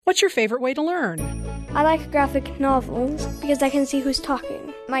What's your favorite way to learn? I like graphic novels because I can see who's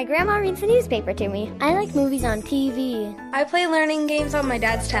talking. My grandma reads the newspaper to me. I like movies on TV. I play learning games on my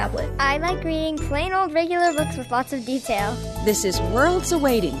dad's tablet. I like reading plain old regular books with lots of detail. This is Worlds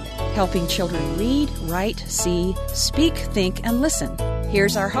Awaiting, helping children read, write, see, speak, think, and listen.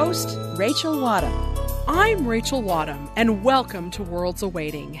 Here's our host, Rachel Wadham. I'm Rachel Wadham, and welcome to Worlds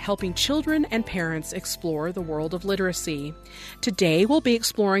Awaiting, helping children and parents explore the world of literacy. Today, we'll be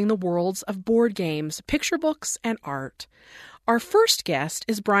exploring the worlds of board games, picture books, and art. Our first guest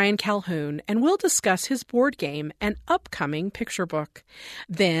is Brian Calhoun, and we'll discuss his board game and upcoming picture book.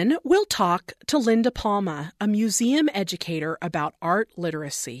 Then, we'll talk to Linda Palma, a museum educator, about art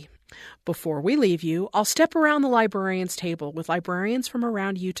literacy. Before we leave you, I'll step around the librarian's table with librarians from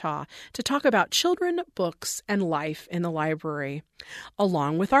around Utah to talk about children, books, and life in the library.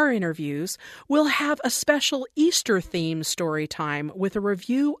 Along with our interviews, we'll have a special Easter-themed story time with a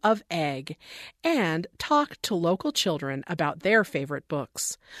review of Egg and talk to local children about their favorite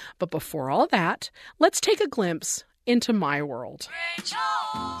books. But before all that, let's take a glimpse into my world.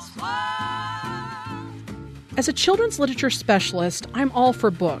 Rachel's World. As a children's literature specialist, I'm all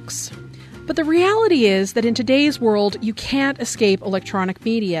for books. But the reality is that in today's world, you can't escape electronic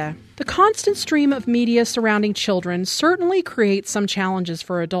media. The constant stream of media surrounding children certainly creates some challenges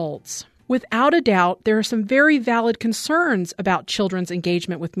for adults. Without a doubt, there are some very valid concerns about children's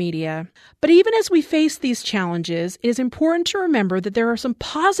engagement with media. But even as we face these challenges, it is important to remember that there are some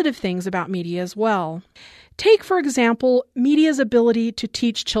positive things about media as well. Take, for example, media's ability to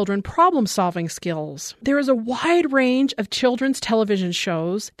teach children problem-solving skills. There is a wide range of children's television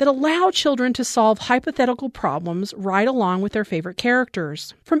shows that allow children to solve hypothetical problems right along with their favorite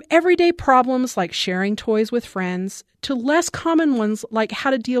characters. From everyday problems like sharing toys with friends to less common ones like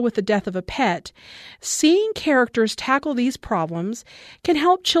how to deal with the death of a pet, seeing characters tackle these problems can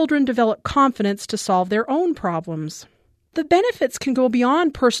help children develop confidence to solve their own problems. The benefits can go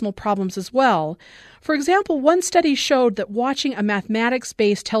beyond personal problems as well. For example, one study showed that watching a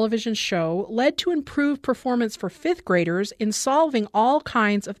mathematics-based television show led to improved performance for fifth graders in solving all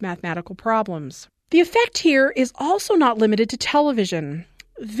kinds of mathematical problems. The effect here is also not limited to television.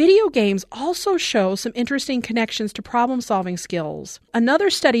 Video games also show some interesting connections to problem-solving skills. Another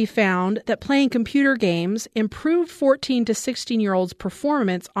study found that playing computer games improved 14 to 16-year-olds'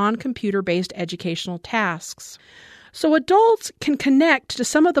 performance on computer-based educational tasks. So adults can connect to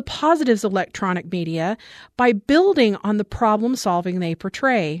some of the positives of electronic media by building on the problem-solving they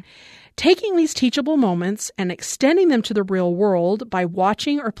portray. Taking these teachable moments and extending them to the real world by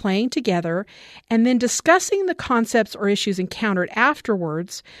watching or playing together and then discussing the concepts or issues encountered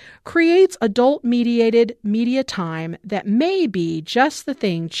afterwards creates adult-mediated media time that may be just the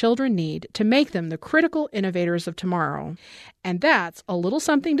thing children need to make them the critical innovators of tomorrow. And that's a little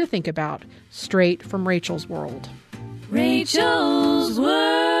something to think about, straight from Rachel's World. Rachel's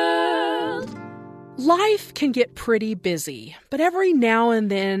World. Life can get pretty busy, but every now and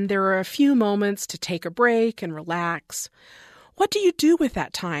then there are a few moments to take a break and relax. What do you do with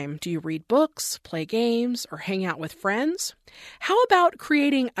that time? Do you read books, play games, or hang out with friends? How about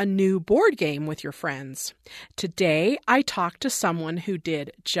creating a new board game with your friends? Today, I talked to someone who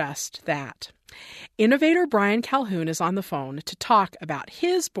did just that. Innovator Brian Calhoun is on the phone to talk about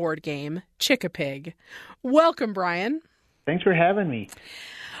his board game, Chick-a-Pig. Welcome, Brian. Thanks for having me.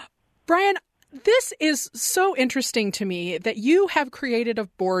 Brian, this is so interesting to me that you have created a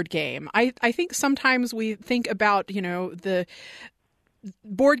board game. I think sometimes we think about, the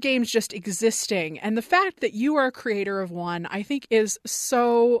board games just existing. And the fact that you are a creator of one, I think is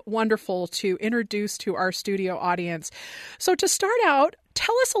so wonderful to introduce to our studio audience. So to start out,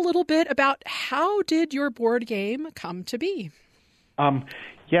 tell us a little bit about how did your board game come to be?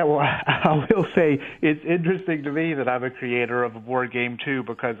 Yeah, well, I will say it's interesting to me that I'm a creator of a board game, too,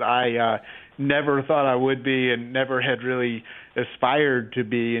 because I never thought I would be and never had really aspired to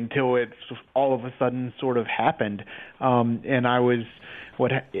be until it all of a sudden sort of happened. And I was,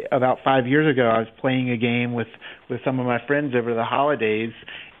 about 5 years ago, I was playing a game with some of my friends over the holidays,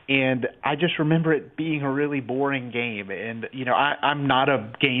 and I just remember it being a really boring game. And, I'm not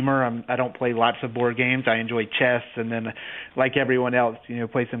a gamer. I don't play lots of board games. I enjoy chess. And then, like everyone else,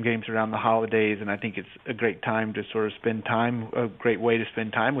 play some games around the holidays. And I think it's a great time to sort of spend time, a great way to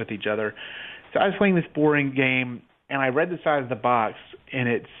spend time with each other. So I was playing this boring game, and I read the side of the box, and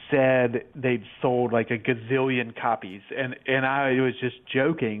it said they'd sold like a gazillion copies. And I was just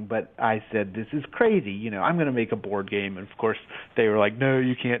joking, but I said, this is crazy. I'm going to make a board game. And, of course, they were like, no,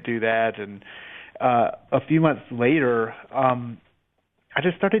 you can't do that. And a few months later, I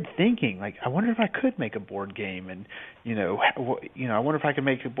just started thinking, like, I wonder if I could make a board game, and I wonder if I could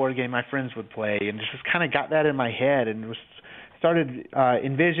make a board game my friends would play, and just kind of got that in my head, and started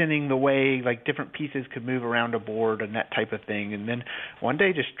envisioning the way like different pieces could move around a board and that type of thing. And then one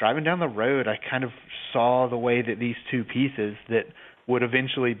day, just driving down the road, I kind of saw the way that these two pieces that would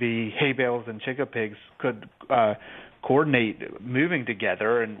eventually be hay bales and Chick-A-Pigs could coordinate moving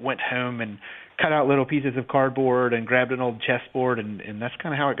together, and went home and cut out little pieces of cardboard and grabbed an old chessboard, and that's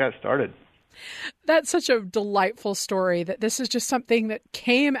kind of how it got started. That's such a delightful story, that this is just something that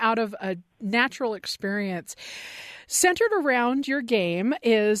came out of a natural experience. Centered around your game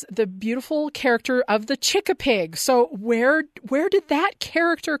is the beautiful character of the Chick-A-Pig. So where did that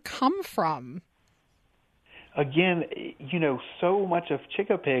character come from? Again, so much of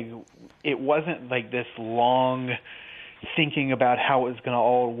Chick-A-Pig, it wasn't like this long thinking about how it was going to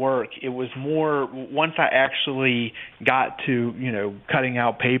all work. It was more, once I actually got to, cutting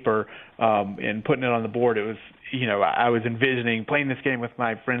out paper and putting it on the board, it was, I was envisioning playing this game with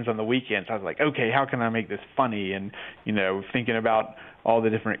my friends on the weekends. I was like, okay, how can I make this funny? And, thinking about all the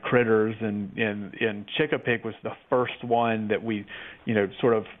different critters, and Chick-A-Pig was the first one that we,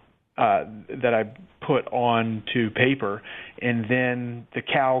 sort of, that I put onto paper, and then the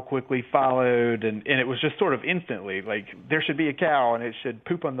cow quickly followed, and it was just sort of instantly like there should be a cow and it should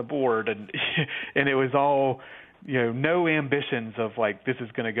poop on the board, and and it was all no ambitions of like this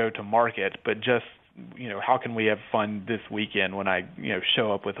is going to go to market, but just how can we have fun this weekend when I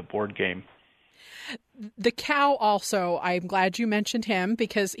show up with a board game. The cow also, I'm glad you mentioned him,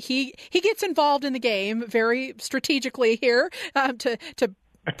 because he gets involved in the game very strategically here to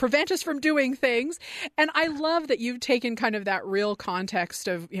prevent us from doing things. And I love that you've taken kind of that real context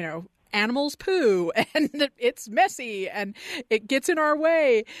of, animals poo and it's messy and it gets in our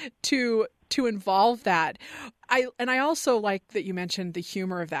way to involve that. I also like that you mentioned the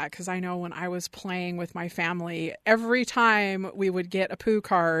humor of that, because I know when I was playing with my family, every time we would get a poo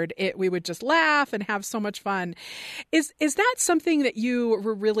card, we would just laugh and have so much fun. Is that something that you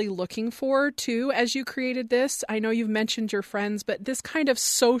were really looking for too as you created this? I know you've mentioned your friends, but this kind of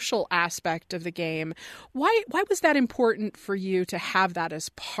social aspect of the game, why was that important for you to have that as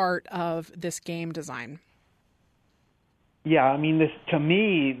part of this game design? Yeah, I mean, to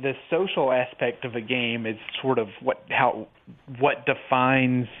me, the social aspect of a game is sort of what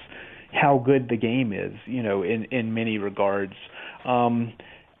defines how good the game is, in many regards.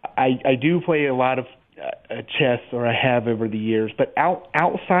 I do play a lot of chess, or I have over the years, but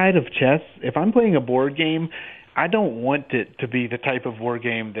outside of chess, if I'm playing a board game, I don't want it to be the type of board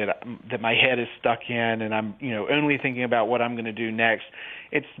game that my head is stuck in and I'm, only thinking about what I'm going to do next.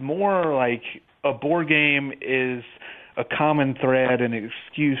 It's more like a board game is a common thread, an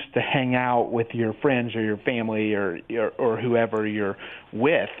excuse to hang out with your friends or your family or whoever you're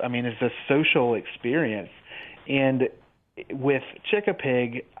with. I mean, it's a social experience. And with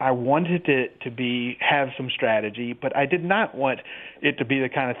Chick-A-Pig, I wanted it to have some strategy, but I did not want it to be the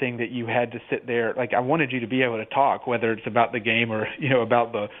kind of thing that you had to sit there. Like, I wanted you to be able to talk, whether it's about the game or,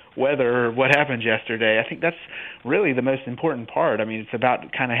 about the weather or what happened yesterday. I think that's really the most important part. I mean, it's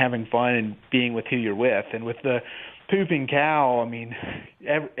about kind of having fun and being with who you're with. And with the pooping cow, I mean,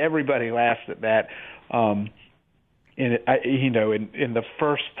 everybody laughs at that. In the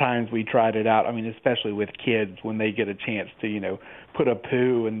first times we tried it out, I mean, especially with kids, when they get a chance to, put a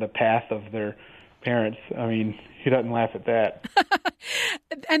poo in the path of their parents, I mean, who doesn't laugh at that?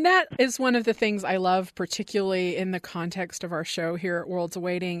 And that is one of the things I love, particularly in the context of our show here at Worlds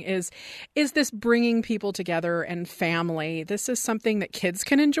Awaiting, is this bringing people together and family. This is something that kids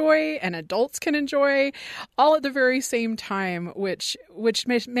can enjoy and adults can enjoy all at the very same time, which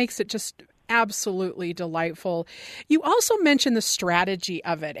makes it just absolutely delightful. You also mentioned the strategy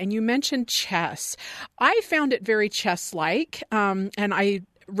of it, and you mentioned chess. I found it very chess-like, and I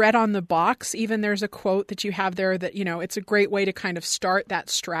read on the box, even there's a quote that you have there that, it's a great way to kind of start that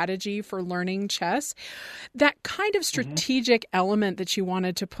strategy for learning chess. That kind of strategic element that you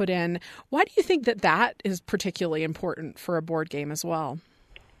wanted to put in, why do you think that is particularly important for a board game as well?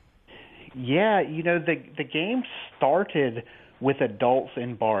 Yeah, the game started with adults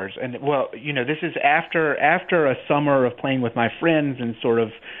in bars. And, this is after a summer of playing with my friends and sort of,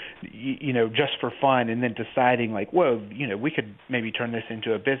 just for fun, and then deciding like, whoa, we could maybe turn this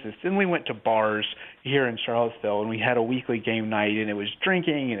into a business. Then we went to bars here in Charlottesville, and we had a weekly game night, and it was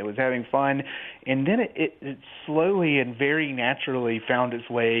drinking, and it was having fun. And then it slowly and very naturally found its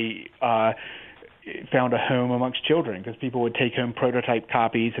way found a home amongst children, because people would take home prototype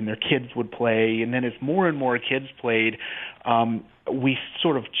copies and their kids would play. And then as more and more kids played, we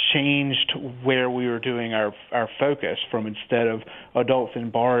sort of changed where we were doing our focus. From instead of adults in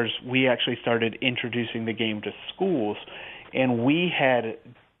bars, we actually started introducing the game to schools. And we had,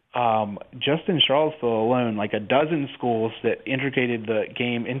 just in Charlottesville alone, like a dozen schools that integrated the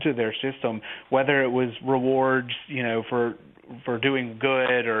game into their system, whether it was rewards, for doing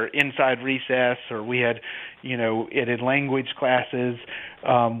good, or inside recess, or we had, it in language classes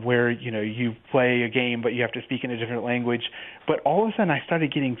where, you play a game but you have to speak in a different language. But all of a sudden I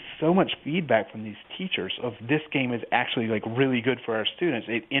started getting so much feedback from these teachers of this game is actually like really good for our students.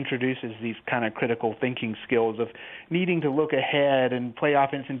 It introduces these kind of critical thinking skills of needing to look ahead and play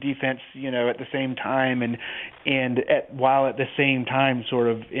offense and defense, at the same time, while at the same time sort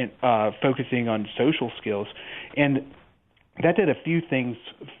of focusing on social skills. And that did a few things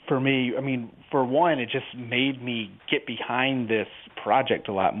for me. I mean, for one, it just made me get behind this project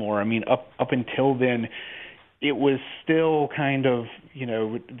a lot more. I mean, up until then, it was still kind of,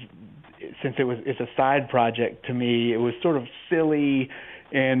 since it's a side project to me, it was sort of silly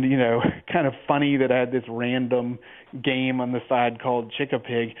and, kind of funny that I had this random game on the side called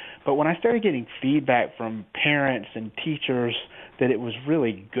Chick-a-Pig. But when I started getting feedback from parents and teachers that it was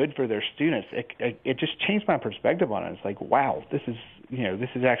really good for their students, it just changed my perspective on it. It's like, wow, this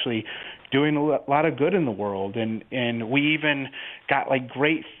is actually doing a lot of good in the world. And we even got like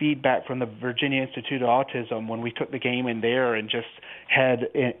great feedback from the Virginia Institute of Autism when we took the game in there and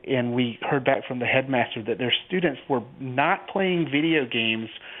and we heard back from the headmaster that their students were not playing video games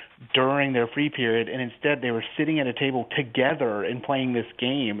during their free period, and instead they were sitting at a table together and playing this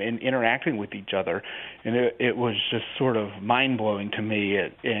game and interacting with each other. And it was just sort of mind-blowing to me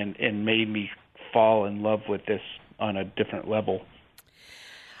and made me fall in love with this on a different level.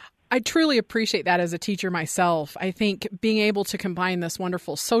 I truly appreciate that as a teacher myself. I think being able to combine this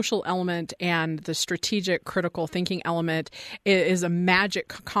wonderful social element and the strategic critical thinking element is a magic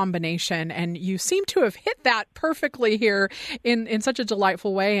combination. And you seem to have hit that perfectly here in such a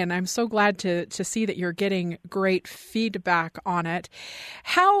delightful way. And I'm so glad to see that you're getting great feedback on it.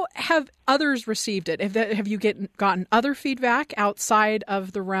 How have others received it? Have you gotten other feedback outside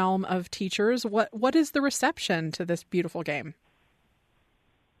of the realm of teachers? What is the reception to this beautiful game?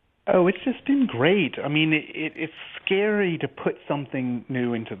 Oh, it's just been great. I mean, it's scary to put something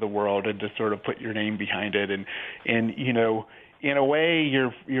new into the world and to sort of put your name behind it. And in a way,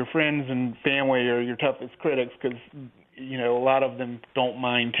 your friends and family are your toughest critics, because a lot of them don't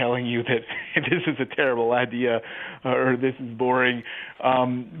mind telling you that this is a terrible idea or this is boring.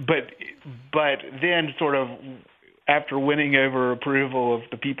 But then sort of after winning over approval of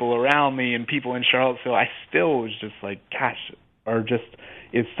the people around me and people in Charlottesville, I still was just like, gosh,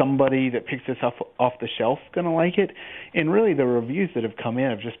 is somebody that picks this up off the shelf going to like it? And really, the reviews that have come in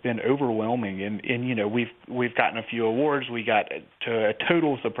have just been overwhelming. And we've gotten a few awards. We got, to a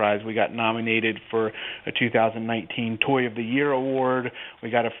total surprise, we got nominated for a 2019 Toy of the Year award.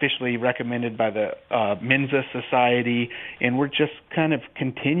 We got officially recommended by the Mensa Society, and we're just kind of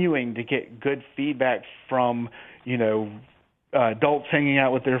continuing to get good feedback from adults hanging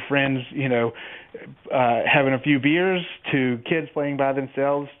out with their friends, having a few beers, to kids playing by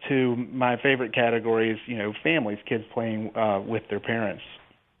themselves, to my favorite category is, families, kids playing with their parents.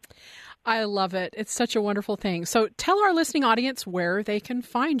 I love it. It's such a wonderful thing. So tell our listening audience where they can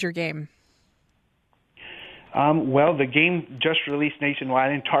find your game. Well, the game just released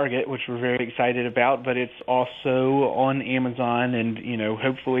nationwide in Target, which we're very excited about, but it's also on Amazon and,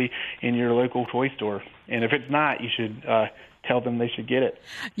 hopefully in your local toy store. And if it's not, you should tell them they should get it.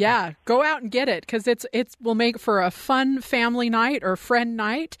 Yeah, go out and get it, because it will make for a fun family night or friend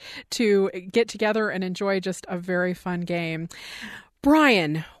night to get together and enjoy just a very fun game.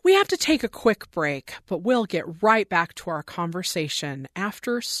 Brian, we have to take a quick break, but we'll get right back to our conversation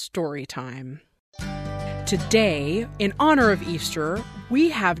after story time. Today, in honor of Easter, we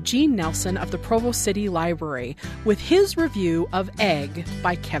have Gene Nelson of the Provo City Library with his review of Egg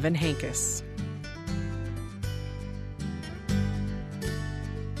by Kevin Henkes.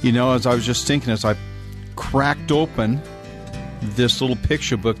 As I was just thinking, as I cracked open this little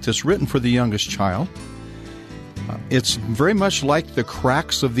picture book that's written for the youngest child, it's very much like the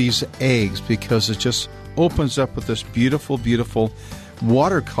cracks of these eggs, because it just opens up with this beautiful, beautiful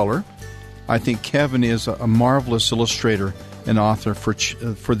watercolor. I think Kevin is a marvelous illustrator and author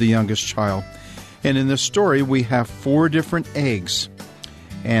for the youngest child. And in this story, we have 4 different eggs,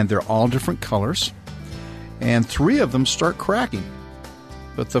 and they're all different colors, and 3 of them start cracking,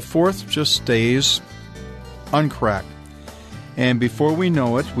 but the 4th just stays uncracked. And before we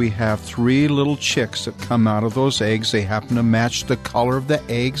know it, we have 3 little chicks that come out of those eggs. They happen to match the color of the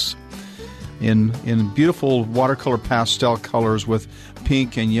eggs in beautiful watercolor pastel colors with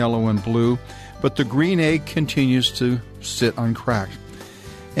pink and yellow and blue. But the green egg continues to sit uncracked.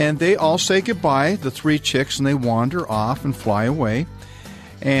 And they all say goodbye, the 3 chicks, and they wander off and fly away.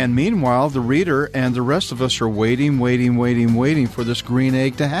 And meanwhile, the reader and the rest of us are waiting for this green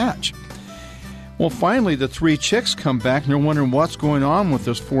egg to hatch. Well, finally, the 3 chicks come back, and they're wondering what's going on with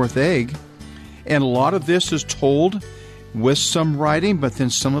this 4th egg. And a lot of this is told with some writing, but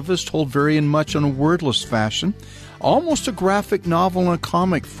then some of it is told very much in a wordless fashion. Almost a graphic novel in a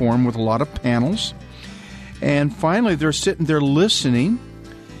comic form with a lot of panels. And finally, they're sitting there listening,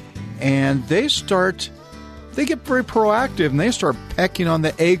 and they get very proactive, and they start pecking on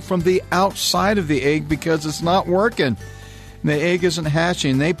the egg from the outside of the egg because it's not working. The egg isn't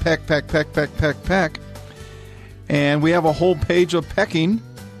hatching. They peck. And we have a whole page of pecking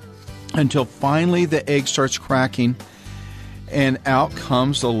until finally the egg starts cracking, and out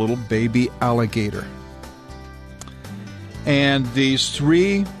comes a little baby alligator. And these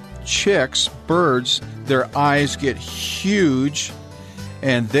 3 chicks, birds, their eyes get huge,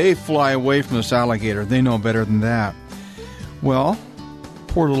 and they fly away from this alligator. They know better than that. Well,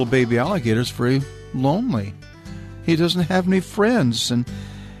 poor little baby alligator's very lonely. He doesn't have any friends,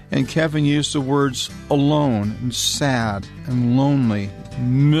 and Kevin used the words alone and sad and lonely,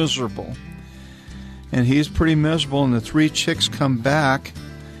 miserable. And he's pretty miserable, and the 3 chicks come back,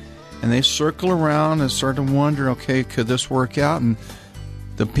 and they circle around and start to wonder, okay, could this work out? And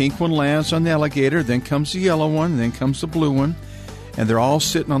the pink one lands on the alligator, then comes the yellow one, then comes the blue one, and they're all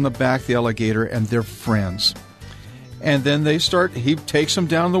sitting on the back of the alligator, and they're friends. And then he takes them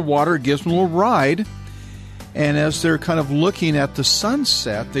down the water, gives them a little ride, and as they're kind of looking at the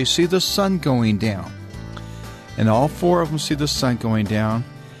sunset, they see the sun going down. And all 4 of them see the sun going down.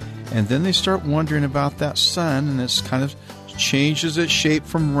 And then they start wondering about that sun, and it's kind of changes its shape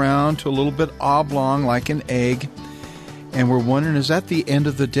from round to a little bit oblong like an egg. And we're wondering, is that the end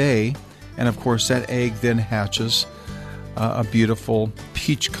of the day? And of course, that egg then hatches a beautiful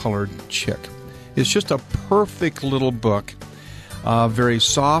peach-colored chick. It's just a perfect little book. Very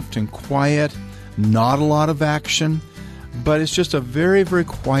soft and quiet. Not a lot of action, but it's just a very, very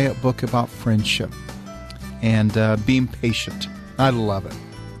quiet book about friendship and being patient. I love it.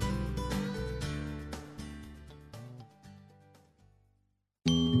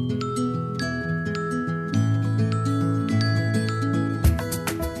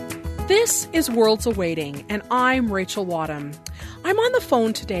 This is Worlds Awaiting, and I'm Rachel Wadham. I'm on the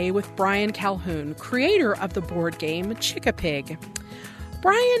phone today with Brian Calhoun, creator of the board game Chick-a-Pig.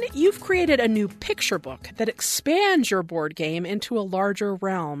 Brian, you've created a new picture book that expands your board game into a larger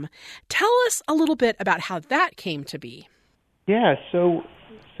realm. Tell us a little bit about how that came to be. Yeah, so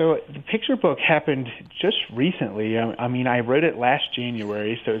the picture book happened just recently. I mean, I wrote it last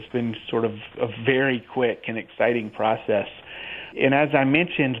January, so it's been sort of a very quick and exciting process. And as I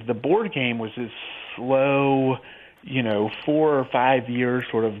mentioned, the board game was this slow, 4 or 5 years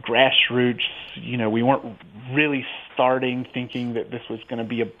sort of grassroots. We weren't really starting thinking that this was going to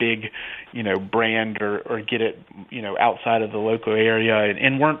be a big, brand or get it, outside of the local area,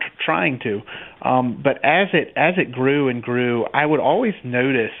 and weren't trying to. But as it grew and grew, I would always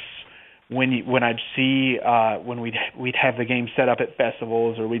notice when I'd see when we'd have the game set up at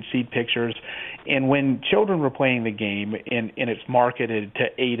festivals, or we'd see pictures, and when children were playing the game, and it's marketed to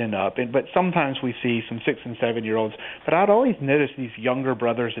 8 and up, but sometimes we see some 6 and 7 year olds. But I'd always notice these younger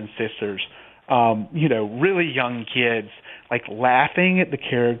brothers and sisters, really young kids, like laughing at the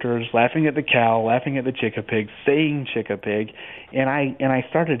characters, laughing at the cow, laughing at the Chick-a-Pig, saying Chick-a-Pig, and I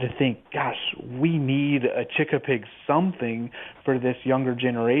started to think, gosh, we need a Chick-a-Pig something for this younger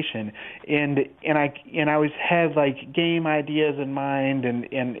generation, and I always had like game ideas in mind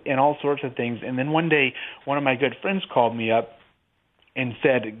and all sorts of things, and then one day one of my good friends called me up and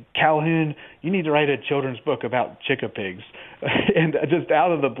said, Calhoun, you need to write a children's book about Chick-a-Pigs. And just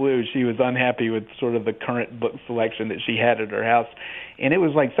out of the blue, she was unhappy with sort of the current book selection that she had at her house. And it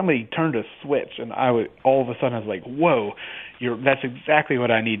was like somebody turned a switch, and all of a sudden I was like, whoa, that's exactly what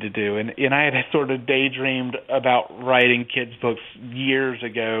I need to do. And I had sort of daydreamed about writing kids' books years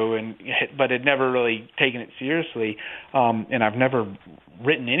ago, but had never really taken it seriously. And I've never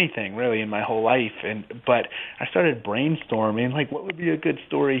written anything really in my whole life. But I started brainstorming, like, what would be a good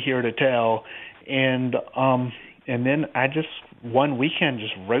story here to tell? And then I just one weekend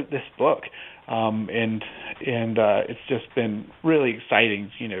just wrote this book. And it's just been really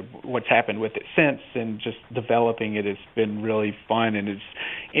exciting, what's happened with it since, and just developing it has been really fun, and it's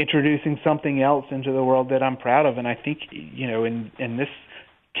introducing something else into the world that I'm proud of, and I think, in this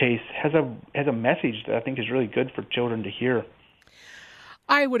case has a message that I think is really good for children to hear.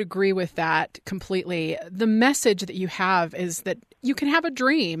 I would agree with that completely. The message that you have is that you can have a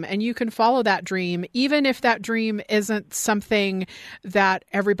dream and you can follow that dream, even if that dream isn't something that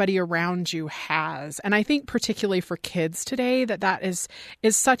everybody around you has. And I think particularly for kids today, that is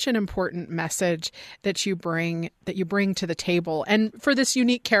such an important message that you bring to the table. And for this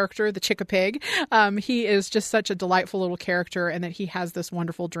unique character, the Chick-a-Pig, he is just such a delightful little character, and that he has this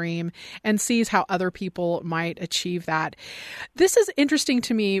wonderful dream and sees how other people might achieve that. This is interesting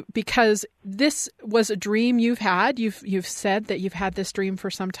to me because this was a dream you've had. You've said that you've had this dream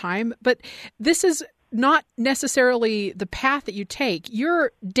for some time, but this is not necessarily the path that you take.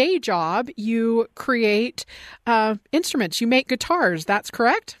 Your day job, you create instruments, you make guitars. That's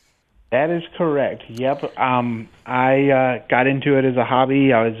correct? That is correct. Yep. I got into it as a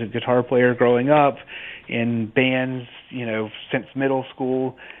hobby. I was a guitar player growing up in bands, since middle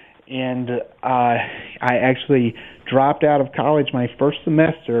school. And I actually dropped out of college my first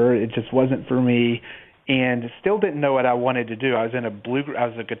semester. It just wasn't for me, and still didn't know what I wanted to do. I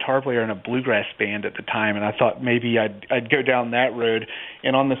was a guitar player in a bluegrass band at the time, and I thought maybe I'd go down that road.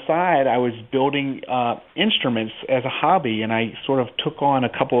 And on the side, I was building instruments as a hobby, and I sort of took on a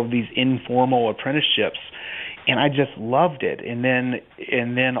couple of these informal apprenticeships. And I just loved it. And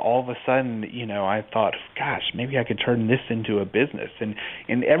then all of a sudden, I thought, gosh, maybe I could turn this into a business. And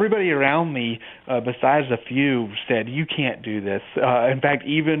everybody around me, besides a few, said, you can't do this. In fact,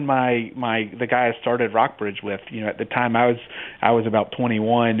 even the guy I started Rockbridge with, at the time I was about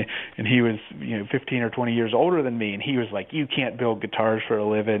 21, and he was 15 or 20 years older than me, and he was like, you can't build guitars for a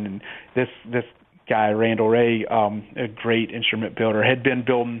living. And this guy, Randall Ray, a great instrument builder, had been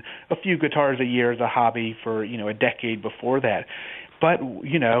building a few guitars a year as a hobby for, a decade before that. But,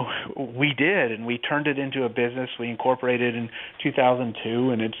 we did, and we turned it into a business. We incorporated in 2002,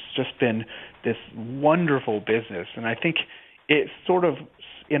 and it's just been this wonderful business. And I think it sort of,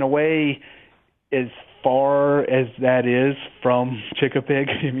 in a way, as far as that is from Chick-a-Pig,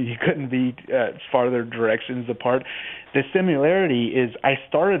 I mean, you couldn't be farther directions apart. The similarity is I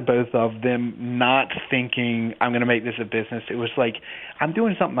started both of them not thinking I'm going to make this a business. It was like I'm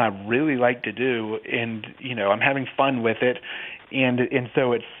doing something I really like to do, and I'm having fun with it, and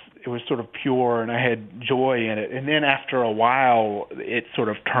so it was sort of pure, and I had joy in it. And then after a while, it sort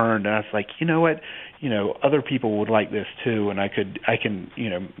of turned, and I was like, you know what, other people would like this too, and I can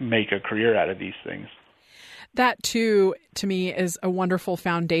make a career out of these things. That, too, to me, is a wonderful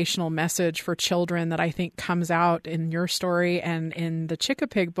foundational message for children that I think comes out in your story and in the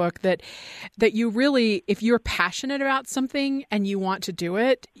Chick-a-Pig book, that you really, if you're passionate about something and you want to do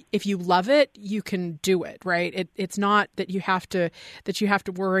it, if you love it, you can do it, right? It's not that you have to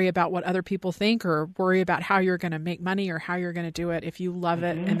worry about what other people think or worry about how you're going to make money or how you're going to do it if you love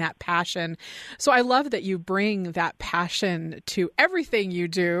it and that passion. So I love that you bring that passion to everything you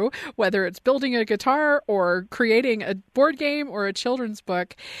do, whether it's building a guitar or creating a board game or a children's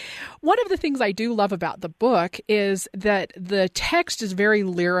book. One of the things I do love about the book is that the text is very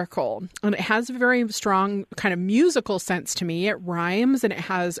lyrical, and it has a very strong kind of musical sense to me. It rhymes and it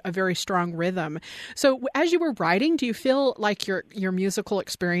has a very strong rhythm. So as you were writing, do you feel like your musical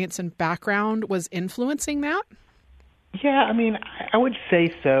experience and background was influencing that? Yeah, I mean, I would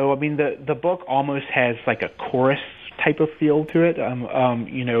say so. I mean, the book almost has like a chorus type of feel to it.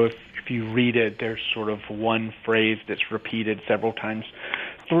 If you read it, there's sort of one phrase that's repeated several times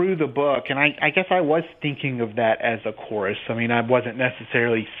through the book, and I guess I was thinking of that as a chorus. I mean, I wasn't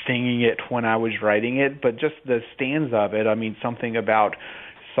necessarily singing it when I was writing it, but just the stanza of it, I mean, something about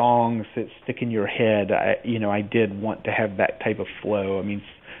songs that stick in your head, I did want to have that type of flow. I mean,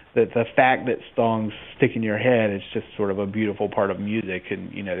 the fact that songs stick in your head is just sort of a beautiful part of music,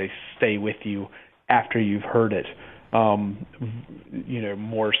 and, they stay with you after you've heard it.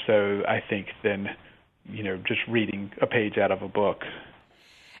 More so, I think, than, just reading a page out of a book.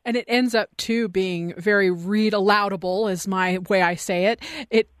 And it ends up, too, being very read-aloudable, is my way I say it.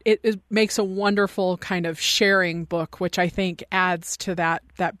 It makes a wonderful kind of sharing book, which I think adds to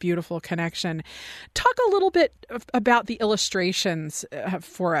that beautiful connection. Talk a little bit about the illustrations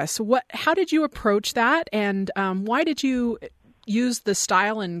for us. How did you approach that, and why did you use the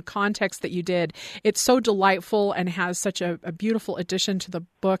style and context that you did? It's so delightful and has such a beautiful addition to the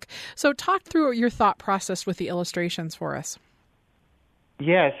book. So talk through your thought process with the illustrations for us.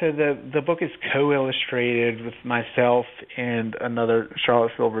 Yeah, so the book is co-illustrated with myself and another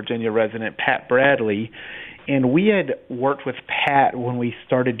Charlottesville, Virginia resident, Pat Bradley. And we had worked with Pat when we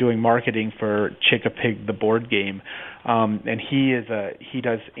started doing marketing for Chick-a-Pig, the board game. And he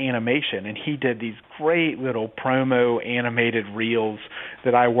does animation, and he did these great little promo animated reels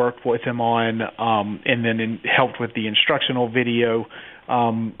that I worked with him on, and then helped with the instructional video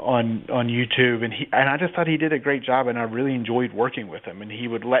on YouTube, and I just thought he did a great job, and I really enjoyed working with him. And he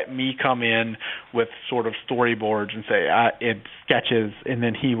would let me come in with sort of storyboards and say it's sketches, and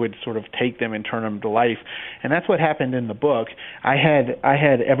then he would sort of take them and turn them to life. And that's what happened in the book. I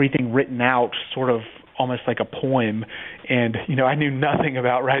had everything written out sort of almost like a poem, and I knew nothing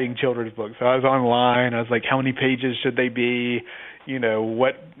about writing children's books. So I was online. I was like, how many pages should they be?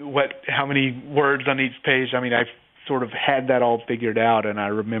 How many words on each page? I mean, I sort of had that all figured out, and I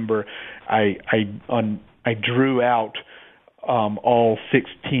remember I drew out all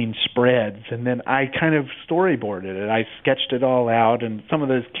 16 spreads, and then I kind of storyboarded it. I sketched it all out, and some of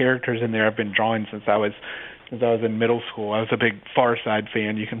those characters in there I've been drawing since I was in middle school. I was a big Far Side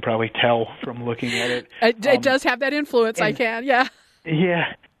fan. You can probably tell from looking at it. It does have that influence. I can, yeah.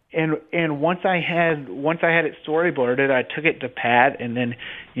 Yeah. And once I had it storyboarded, I took it to Pat, and then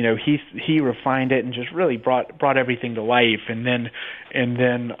he refined it and just really brought everything to life. And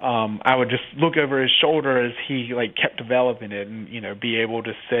then I would just look over his shoulder as he kept developing it, and be able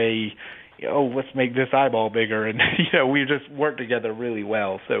to say, let's make this eyeball bigger, and we just worked together really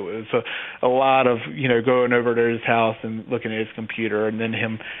well. So it was a lot of going over to his house and looking at his computer, and then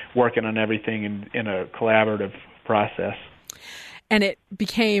him working on everything in a collaborative process. And it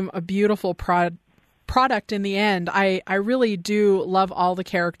became a beautiful product in the end. I really do love all the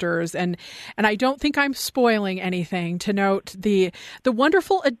characters, and I don't think I'm spoiling anything to note the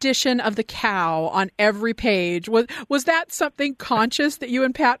wonderful addition of the cow on every page. Was that something conscious that you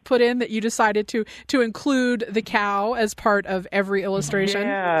and Pat put in, that you decided to include the cow as part of every illustration?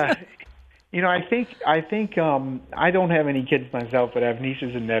 Yeah. I think I don't have any kids myself, but I have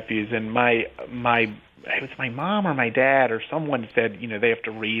nieces and nephews, and it was my mom or my dad or someone said, they have to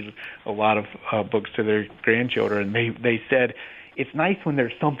read a lot of books to their grandchildren. They said it's nice when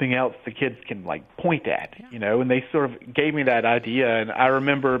there's something else the kids can point at, and they sort of gave me that idea. And I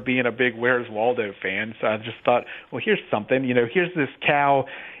remember being a big Where's Waldo fan, so I just thought, well, here's something, here's this cow.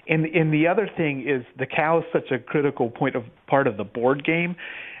 And the other thing is the cow is such a critical part of the board game.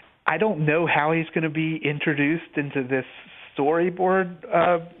 I don't know how he's going to be introduced into this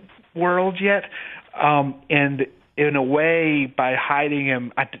storyboard world yet. And in a way, by hiding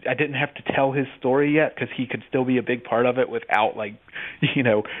him, I didn't have to tell his story yet, because he could still be a big part of it without,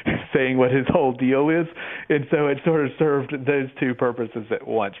 saying what his whole deal is. And so it sort of served those two purposes at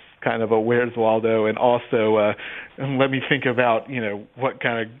once, kind of a Where's Waldo, and also let me think about, what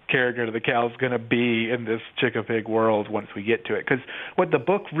kind of character the cow's going to be in this Chick-a-Pig world once we get to it. Because what the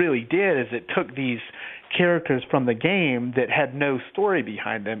book really did is it took these characters from the game that had no story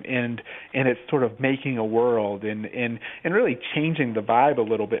behind them, and it's sort of making a world and really changing the vibe a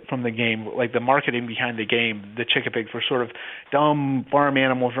little bit from the game. Like the marketing behind the game, the Chick-a-Pigs were sort of dumb farm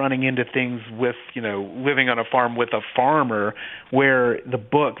animals running into things with, living on a farm with a farmer, where the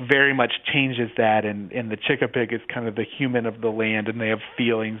book very much changes that, and the Chick-a-Pig is kind of the human of the land, and they have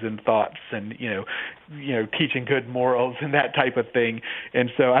feelings and thoughts, and teaching good morals and that type of thing. And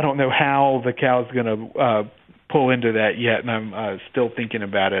so I don't know how the cow's going to pull into that yet, and I'm still thinking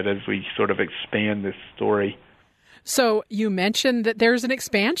about it as we sort of expand this story. So you mentioned that there's an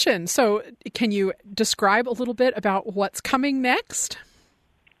expansion. So can you describe a little bit about what's coming next?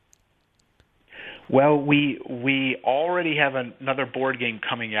 Well, we already have another board game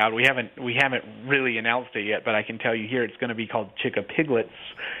coming out. We haven't really announced it yet, but I can tell you here it's going to be called Chick-a-Piglets,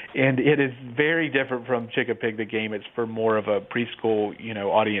 and it is very different from Chick-a-Pig the game. It's for more of a preschool,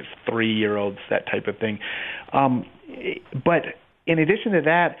 audience, 3-year-olds, that type of thing. But in addition to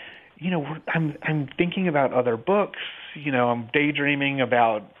that, I'm thinking about other books. I'm daydreaming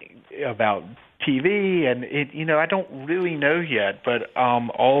about TV, and I don't really know yet. But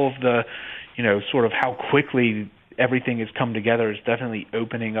all of the sort of how quickly everything has come together is definitely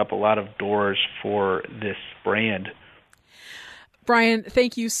opening up a lot of doors for this brand. Brian,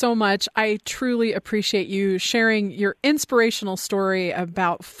 thank you so much. I truly appreciate you sharing your inspirational story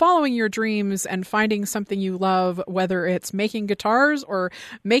about following your dreams and finding something you love, whether it's making guitars or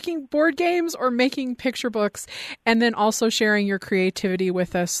making board games or making picture books, and then also sharing your creativity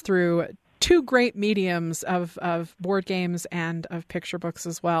with us through two great mediums of board games and of picture books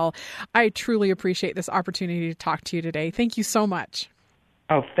as well. I truly appreciate this opportunity to talk to you today. Thank you so much.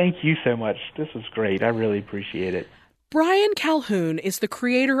 Oh, thank you so much. This was great. I really appreciate it. Brian Calhoun is the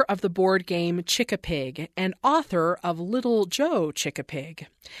creator of the board game Chick-a-Pig and author of Little Joe Chick-a-Pig.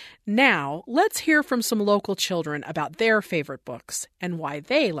 Now, let's hear from some local children about their favorite books and why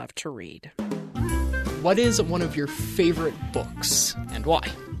they love to read. What is one of your favorite books and why?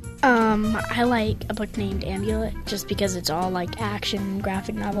 I like a book named Amulet just because it's all like action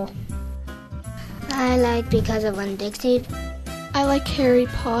graphic novel. I like Because of Winn-Dixie. I like Harry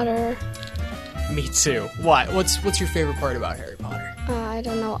Potter. Me too. Why? What's your favorite part about Harry Potter? I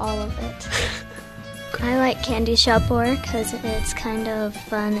don't know all of it. I like Candy Shop War because it's kind of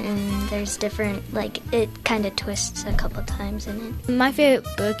fun and there's different, it kind of twists a couple times in it. My favorite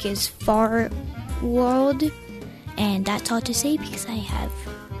book is Far World, and that's all to say because I have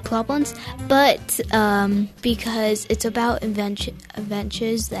problems, but because it's about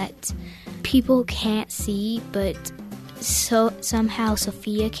adventures that people can't see, but somehow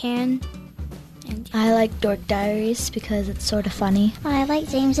Sophia can. And I like Dork Diaries because it's sort of funny. I like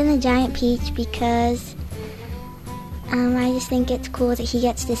James and the Giant Peach because I just think it's cool that he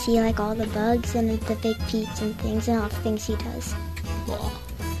gets to see all the bugs and the big Peach and things and all the things he does. Well,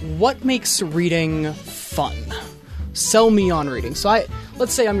 what makes reading fun? Sell me on reading. So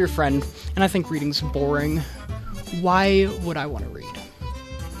let's say I'm your friend and I think reading's boring. Why would I want to read?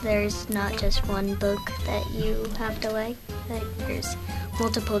 There's not just one book that you have to like. There's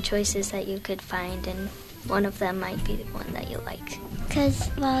multiple choices that you could find, and one of them might be the one that you like. Because,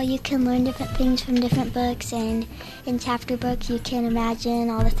 you can learn different things from different books, and in chapter books you can imagine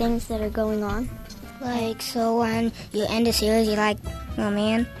all the things that are going on. So when you end a series, you're like, oh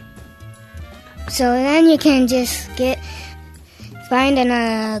man. So then you can just find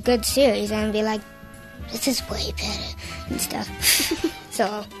a good series and be like, this is way better and stuff.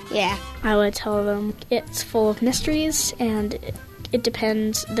 So, yeah. I would tell them it's full of mysteries, and it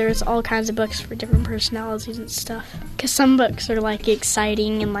depends. There's all kinds of books for different personalities and stuff. Because some books are,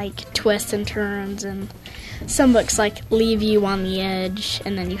 exciting and, twists and turns, and some books, leave you on the edge,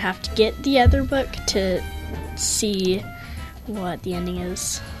 and then you have to get the other book to see what the ending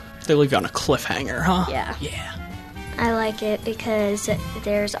is. They leave you on a cliffhanger, huh? Yeah. Yeah. I like it because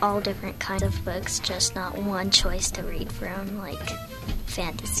there's all different kinds of books, just not one choice to read from,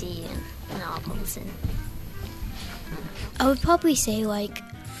 fantasy and novels. And I would probably say,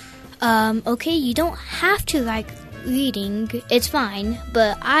 okay, you don't have to like reading, it's fine,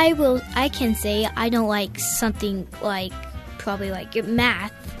 but I can say I don't like something probably like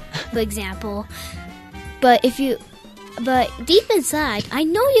math, for example. But deep inside, I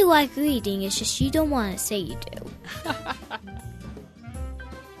know you like reading, it's just you don't want to say you do.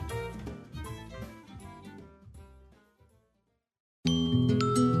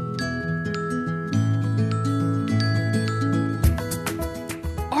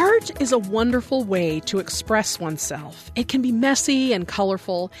 Art is a wonderful way to express oneself. It can be messy and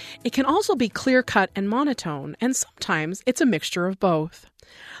colorful. It can also be clear-cut and monotone, and sometimes it's a mixture of both.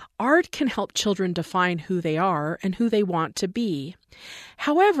 Art can help children define who they are and who they want to be.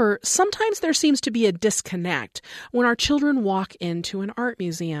 However, sometimes there seems to be a disconnect when our children walk into an art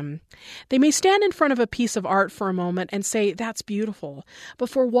museum. They may stand in front of a piece of art for a moment and say, "That's beautiful,"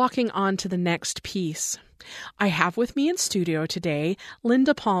 before walking on to the next piece. I have with me in studio today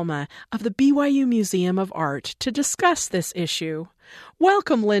Linda Palma of the BYU Museum of Art to discuss this issue.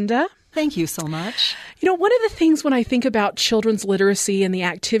 Welcome, Linda. Thank you so much. You know, one of the things when I think about children's literacy and the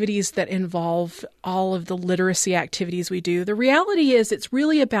activities that involve all of the literacy activities we do, the reality is it's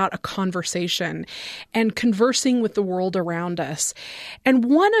really about a conversation and conversing with the world around us. And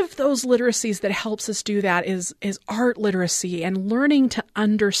one of those literacies that helps us do that is art literacy and learning to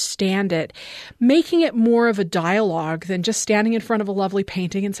understand it, making it more of a dialogue than just standing in front of a lovely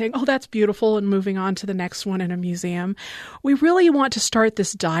painting and saying, "Oh, that's beautiful," and moving on to the next one in a museum. We really want to start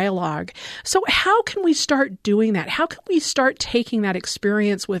this dialogue. So how can we start doing that? How can we start taking that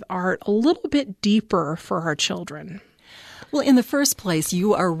experience with art a little bit deeper for our children? Well, in the first place,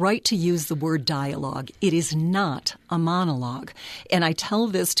 you are right to use the word dialogue. It is not a monologue. And I tell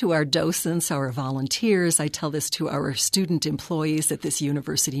this to our docents, our volunteers. I tell this to our student employees at this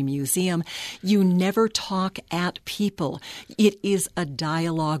university museum. You never talk at people. It is a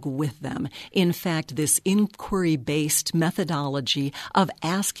dialogue with them. In fact, this inquiry-based methodology of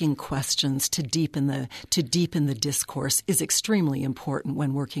asking questions to deepen the discourse is extremely important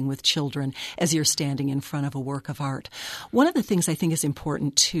when working with children as you're standing in front of a work of art. One of the things I think is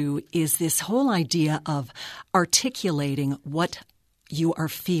important, too, is this whole idea of articulating what you are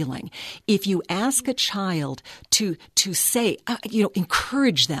feeling. If you ask a child to say,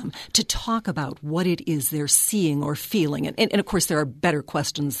 encourage them to talk about what it is they're seeing or feeling, and of course there are better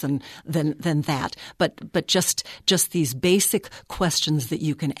questions than that, but just these basic questions that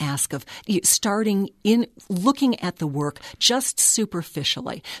you can ask of starting in looking at the work just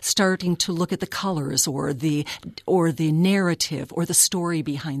superficially, starting to look at the colors or the narrative or the story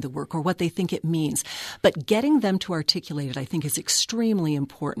behind the work or what they think it means. But getting them to articulate it, I think, is extremely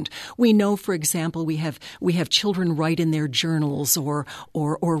important. We know, for example, we have children write in their journals or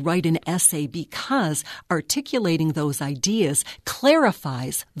write an essay because articulating those ideas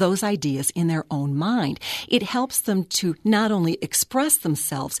clarifies those ideas in their own mind. It helps them to not only express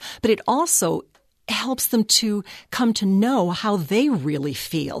themselves, but it also helps them to come to know how they really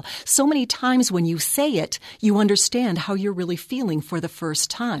feel. So many times when you say it, you understand how you're really feeling for the first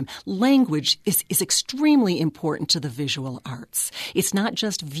time. Language is extremely important to the visual arts. It's not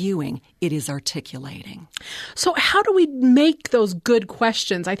just viewing, it is articulating. So how do we make those good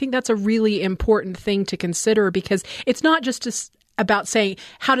questions? I think that's a really important thing to consider, because it's not just about saying,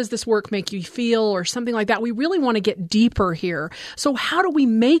 how does this work make you feel or something like that. We really want to get deeper here. So how do we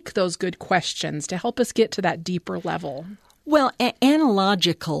make those good questions to help us get to that deeper level? Well,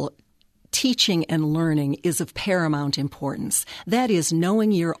 analogical teaching and learning is of paramount importance. That is,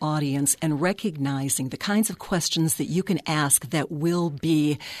 knowing your audience and recognizing the kinds of questions that you can ask that will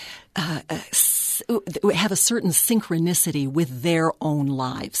be have a certain synchronicity with their own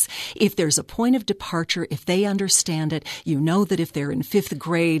lives. If there's a point of departure, if they understand it, you know that if they're in 5th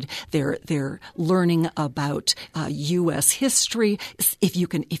grade, they're learning about U.S. history. If you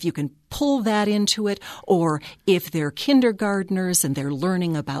can pull that into it, or if they're kindergartners and they're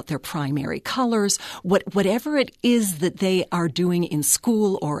learning about their primary colors, whatever it is that they are doing in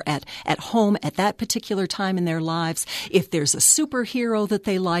school or at home at that particular time in their lives, if there's a superhero that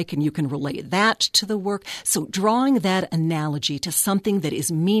they like and you can relate that to the work. So drawing that analogy to something that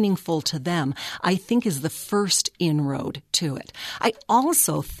is meaningful to them, I think, is the first inroad to it. I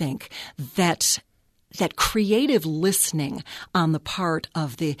also think that creative listening on the part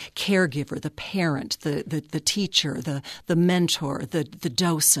of the caregiver, the parent, the teacher, the mentor, the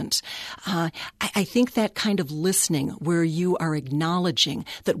docent, I think that kind of listening where you are acknowledging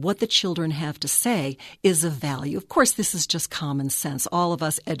that what the children have to say is of value. Of course, this is just common sense. All of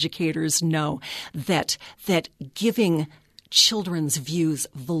us educators know that giving children's views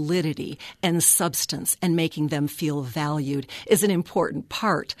validity and substance and making them feel valued is an important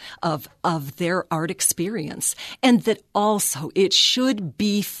part of their art experience. And that also it should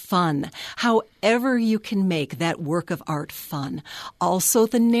be fun. However you can make that work of art fun. Also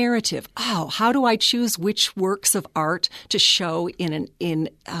the narrative. How do I choose which works of art to show in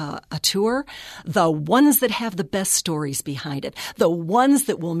a tour? The ones that have the best stories behind it. The ones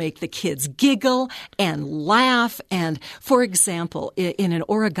that will make the kids giggle and laugh. And for example, in an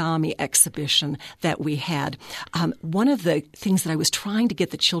origami exhibition that we had, one of the things that I was trying to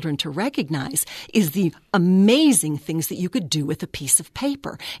get the children to recognize is the amazing things that you could do with a piece of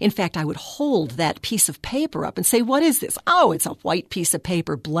paper. In fact, I would hold that piece of paper up and say, what is this? Oh, it's a white piece of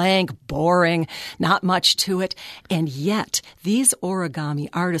paper, blank, boring, not much to it. And yet, these origami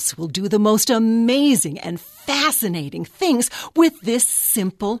artists will do the most amazing and fascinating things with this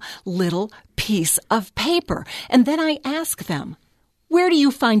simple little piece of paper. And then I ask them, where do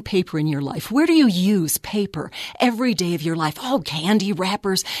you find paper in your life? Where do you use paper every day of your life? Oh, candy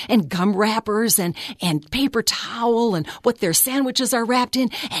wrappers and gum wrappers and paper towel and what their sandwiches are wrapped in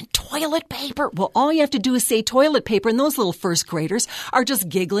and toilet paper. Well, all you have to do is say toilet paper, and those little first graders are just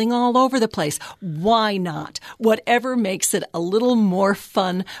giggling all over the place. Why not? Whatever makes it a little more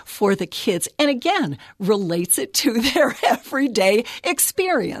fun for the kids, and again, relates it to their everyday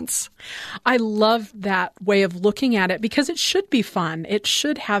experience. I love that way of looking at it because it should be fun. It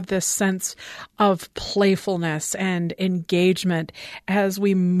should have this sense of playfulness and engagement as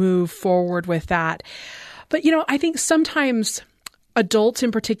we move forward with that. But, I think sometimes adults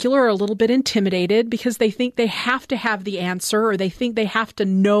in particular are a little bit intimidated because they think they have to have the answer, or they think they have to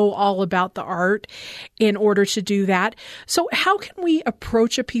know all about the art in order to do that. So how can we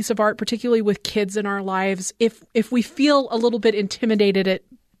approach a piece of art, particularly with kids in our lives, if we feel a little bit intimidated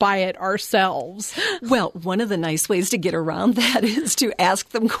by it ourselves? Well, one of the nice ways to get around that is to ask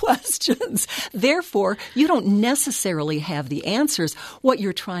them questions. Therefore, you don't necessarily have the answers. What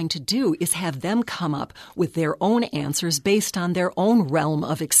you're trying to do is have them come up with their own answers based on their own realm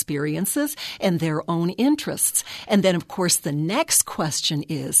of experiences and their own interests. And then, of course, the next question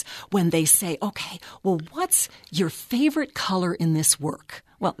is when they say, okay, well, what's your favorite color in this work?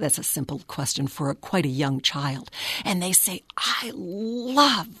 Well, that's a simple question for quite a young child. And they say, I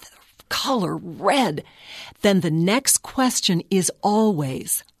love the color red. Then the next question is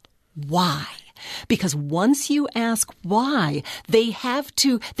always, why? Because once you ask why, they have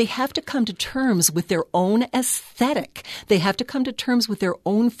to come to terms with their own aesthetic. They have to come to terms with their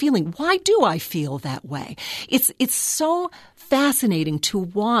own feeling. Why do I feel that way? It's so fascinating to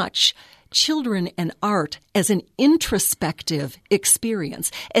watch children and art as an introspective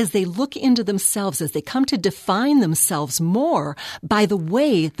experience, as they look into themselves, as they come to define themselves more by the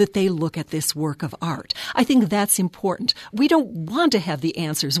way that they look at this work of art. I think that's important. We don't want to have the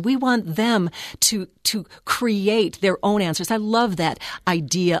answers. We want them to create their own answers. I love that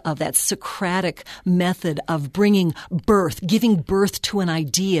idea of that Socratic method of giving birth to an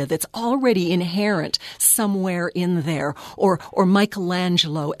idea that's already inherent somewhere in there, or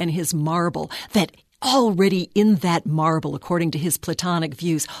Michelangelo and his marble, that already in that marble, according to his Platonic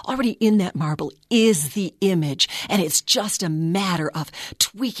views, already in that marble is the image. And it's just a matter of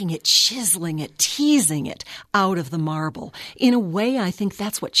tweaking it, chiseling it, teasing it out of the marble. In a way, I think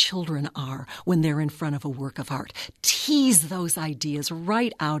that's what children are when they're in front of a work of art. Tease those ideas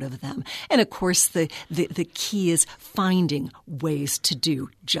right out of them. And of course, the key is finding ways to do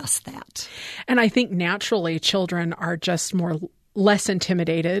just that. And I think naturally children are just less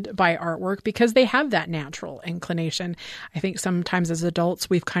intimidated by artwork because they have that natural inclination. I think sometimes as adults,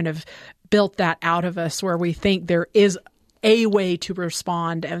 we've kind of built that out of us where we think there is a way to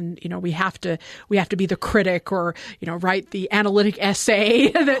respond, and we have to be the critic, or write the analytic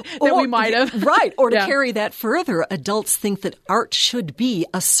essay that we might have. Right. Or to carry that further, adults think that art should be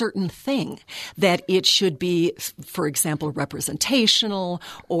a certain thing, that it should be, for example, representational,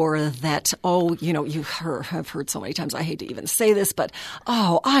 or that, you have heard so many times, I hate to even say this, but,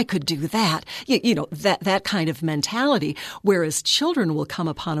 I could do that. That kind of mentality, whereas children will come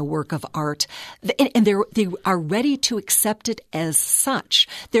upon a work of art and they are ready to accept it as such.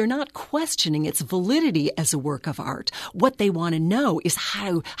 They're not questioning its validity as a work of art. What they want to know is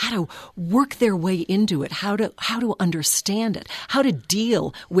how to work their way into it, how to understand it, how to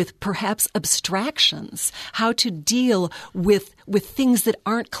deal with perhaps abstractions, how to deal with things that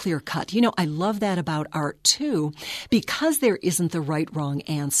aren't clear-cut. I love that about art too. Because there isn't the right-wrong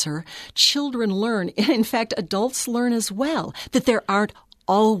answer, children learn, in fact, adults learn as well, that there aren't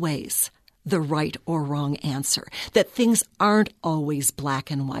always the right or wrong answer, that things aren't always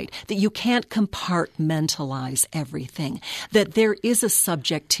black and white, that you can't compartmentalize everything, that there is a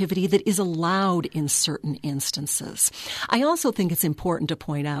subjectivity that is allowed in certain instances. I also think it's important to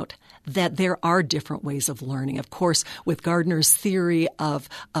point out that there are different ways of learning. Of course, with Gardner's theory of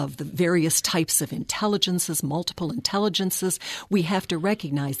the various types of intelligences, multiple intelligences, we have to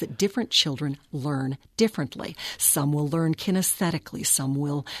recognize that different children learn differently. Some will learn kinesthetically, some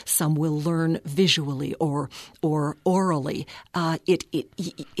will learn visually or orally.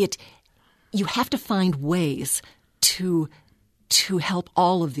 You have to find ways to help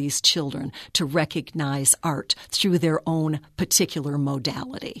all of these children to recognize art through their own particular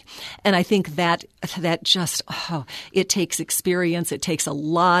modality. And I think that just, it takes experience. It takes a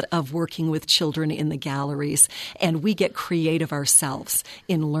lot of working with children in the galleries, and we get creative ourselves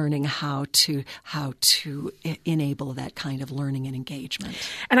in learning how to enable that kind of learning and engagement.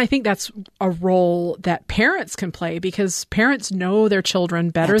 And I think that's a role that parents can play, because parents know their children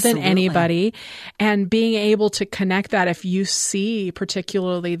better Absolutely. than anybody, and being able to connect that, if you see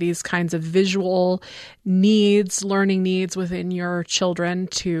particularly these kinds of visual needs, learning needs within your children,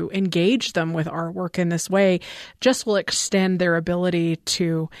 to engage them with artwork in this way just will extend their ability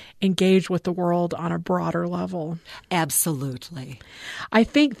to engage with the world on a broader level. Absolutely. I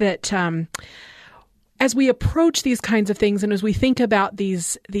think that as we approach these kinds of things, and as we think about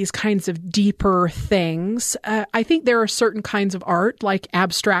these kinds of deeper things, I think there are certain kinds of art, like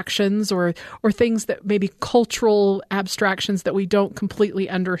abstractions or things that maybe cultural abstractions that we don't completely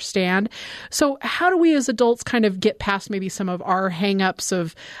understand. So how do we as adults kind of get past maybe some of our hang-ups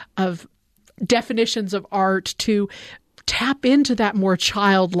of definitions of art to tap into that more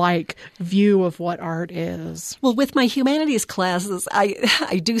childlike view of what art is? Well, with my humanities classes,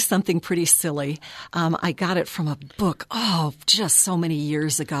 I do something pretty silly. I got it from a book, just so many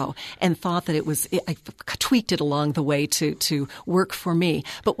years ago, and thought that I tweaked it along the way to work for me.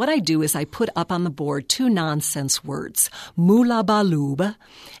 But what I do is I put up on the board two nonsense words, mulabaloob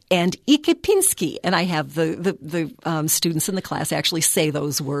and Ikipinski. And I have the students in the class actually say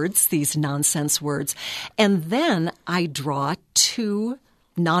those words, these nonsense words. And then I draw two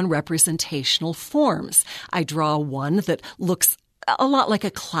non-representational forms. I draw one that looks a lot like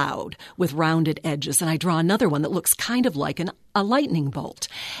a cloud with rounded edges, and I draw another one that looks kind of like a lightning bolt.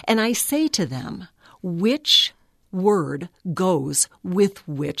 And I say to them, which word goes with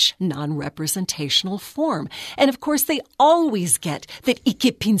which non-representational form? And of course, they always get that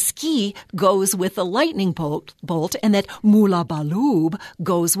Ikipinski goes with the lightning bolt and that Mulabalub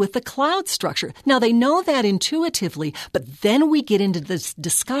goes with the cloud structure. Now, they know that intuitively, but then we get into this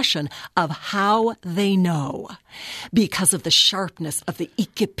discussion of how they know. Because of the sharpness of the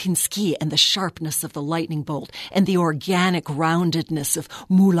Ikipinski and the sharpness of the lightning bolt and the organic roundedness of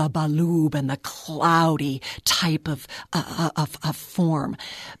Mulabalub and the cloudy type of form.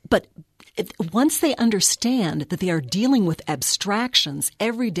 But once they understand that they are dealing with abstractions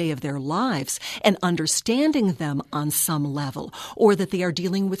every day of their lives and understanding them on some level, or that they are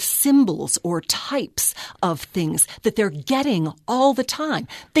dealing with symbols or types of things that they're getting all the time.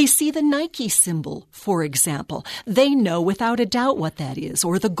 They see the Nike symbol, for example. They know without a doubt what that is,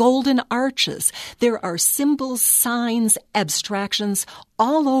 or the golden arches. There are symbols, signs, abstractions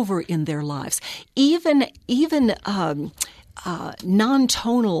all over in their lives. Even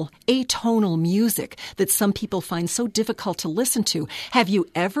non-tonal, atonal music that some people find so difficult to listen to. Have you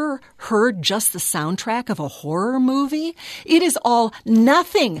ever heard just the soundtrack of a horror movie? It is all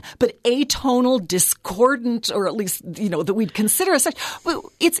nothing but atonal, discordant, or at least, that we'd consider as such.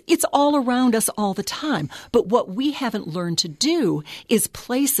 It's all around us all the time. But what we haven't learned to do is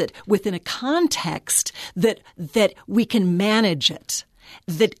place it within a context that we can manage it.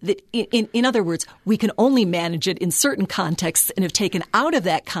 In other words, we can only manage it in certain contexts, and if taken out of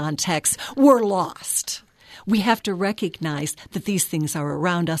that context, we're lost. We have to recognize that these things are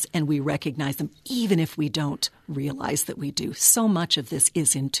around us, and we recognize them even if we don't realize that we do. So much of this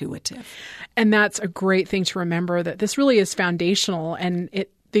is intuitive. And that's a great thing to remember, that this really is foundational, and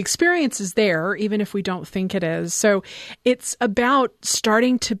the experience is there, even if we don't think it is. So it's about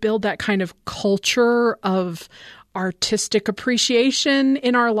starting to build that kind of culture of artistic appreciation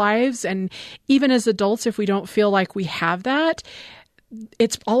in our lives. And even as adults, if we don't feel like we have that,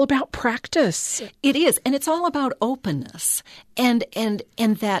 it's all about practice. It is. And it's all about openness and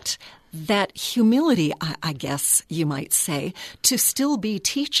that humility, I guess you might say, to still be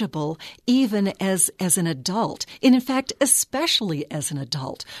teachable even as an adult. And in fact, especially as an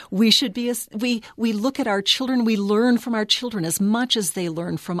adult, we should be, we look at our children, we learn from our children as much as they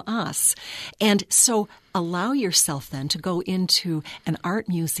learn from us. And so allow yourself then to go into an art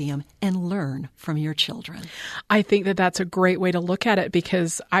museum and learn from your children. I think that that's a great way to look at it,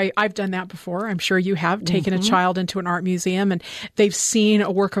 because I've done that before. I'm sure you have taken a child into an art museum and they've seen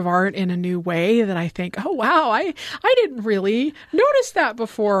a work of art in a new way that I think, oh, wow, I didn't really notice that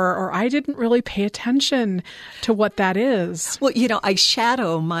before, or I didn't really pay attention to what that is. Well, I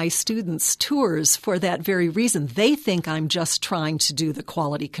shadow my students' tours for that very reason. They think I'm just trying to do the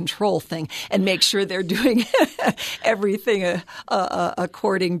quality control thing and make sure they're doing everything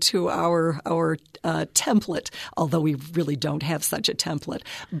according to our template, although we really don't have such a template.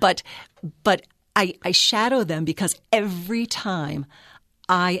 But I shadow them because every time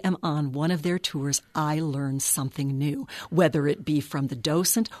I am on one of their tours, I learn something new, whether it be from the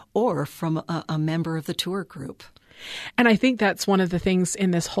docent or from a member of the tour group. And I think that's one of the things in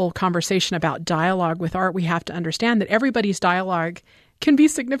this whole conversation about dialogue with art. We have to understand that everybody's dialogue can be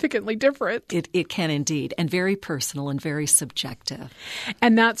significantly different. It can indeed, and very personal and very subjective.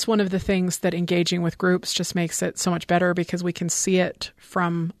 And that's one of the things that engaging with groups just makes it so much better, because we can see it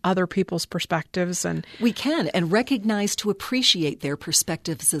from other people's perspectives. And we can, and recognize to appreciate their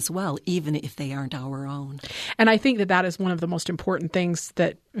perspectives as well, even if they aren't our own. And I think that is one of the most important things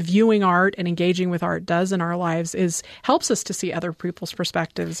that viewing art and engaging with art does in our lives, is helps us to see other people's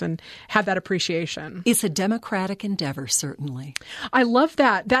perspectives and have that appreciation. It's a democratic endeavor, certainly. I love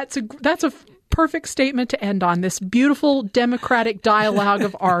that. That's a perfect statement to end on, this beautiful democratic dialogue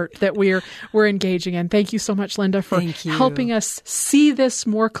of art that we're engaging in. Thank you so much, Linda, for helping us see this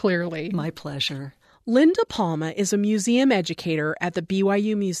more clearly. My pleasure. Linda Palma is a museum educator at the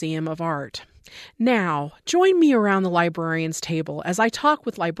BYU Museum of Art. Now, join me around the librarian's table as I talk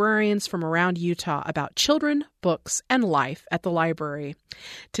with librarians from around Utah about children, books, and life at the library.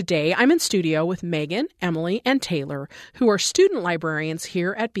 Today, I'm in studio with Megan, Emily, and Taylor, who are student librarians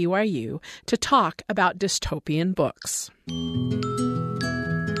here at BYU, to talk about dystopian books.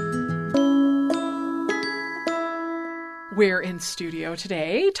 We're in studio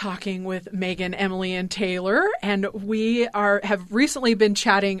today talking with Megan, Emily, and Taylor, and we have recently been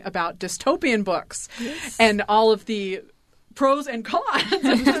chatting about dystopian books and all of the pros and cons of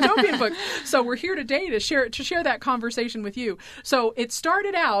dystopian books. So we're here today to share that conversation with you. So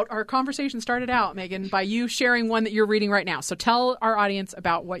our conversation started out, Megan, by you sharing one that you're reading right now. So tell our audience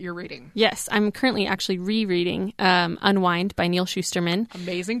about what you're reading. Yes, I'm currently actually rereading Unwind by Neal Shusterman.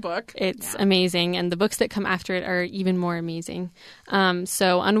 Amazing book. It's amazing, and the books that come after it are even more amazing.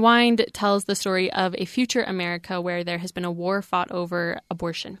 So Unwind tells the story of a future America where there has been a war fought over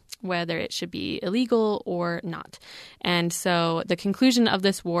abortion, whether it should be illegal or not. And so the conclusion of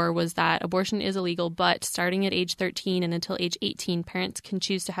this war was that abortion is illegal, but starting at age 13 and until age 18, parents can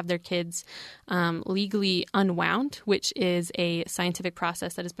choose to have their kids legally unwound, which is a scientific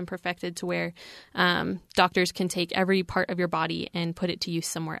process that has been perfected to where doctors can take every part of your body and put it to use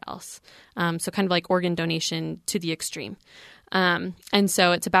somewhere else. So kind of like organ donation to the extreme. And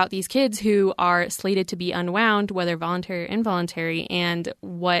so it's about these kids who are slated to be unwound, whether voluntary or involuntary, and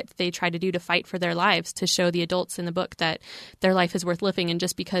what they try to do to fight for their lives, to show the adults in the book that their life is worth living. And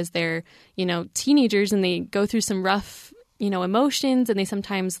just because they're, teenagers and they go through some rough, emotions and they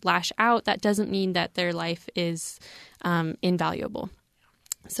sometimes lash out, that doesn't mean that their life is invaluable.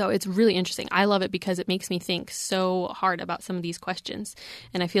 So it's really interesting. I love it because it makes me think so hard about some of these questions.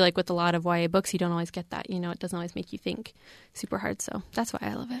 And I feel like with a lot of YA books, you don't always get that. It doesn't always make you think super hard. So that's why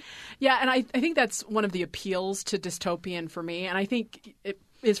I love it. Yeah, and I think that's one of the appeals to dystopian for me. And I think it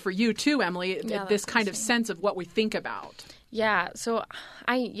is for you too, Emily, this kind of sense of what we think about. Yeah, so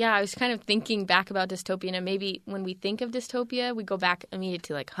I was kind of thinking back about dystopian, and maybe when we think of dystopia, we go back immediately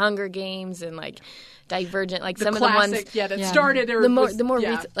to like Hunger Games and like Divergent, like some classic, of the ones that started or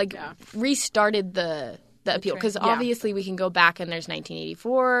restarted the appeal, because obviously we can go back and there's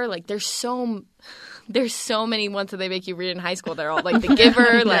 1984, like there's so many ones that they make you read in high school. They're all like The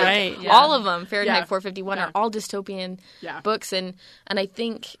Giver, like all of them, Fahrenheit 451 are all dystopian books, and I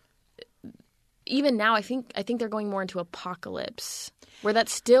think. Even now, I think they're going more into apocalypse, where that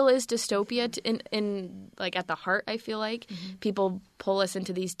still is dystopia in like at the heart. I feel like people pull us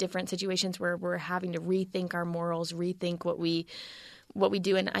into these different situations where we're having to rethink our morals, rethink what we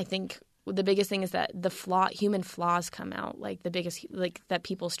do, and I think the biggest thing is that human flaws come out, like the biggest that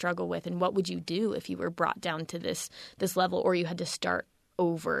people struggle with, and what would you do if you were brought down to this level, or you had to start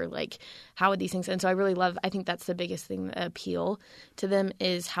over, like how would these things, and so I think that's the biggest thing that appeal to them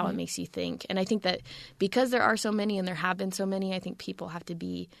is how it makes you think. And I think that because there are so many and there have been so many, I think people have to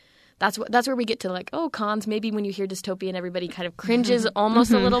be that's where we get to like, cons. Maybe when you hear dystopian, everybody kind of cringes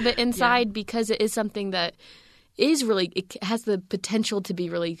almost a little bit inside because it is something that is really, it has the potential to be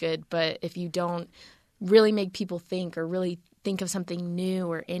really good, but if you don't really make people think or really think of something new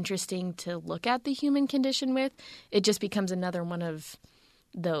or interesting to look at the human condition with, it just becomes another one of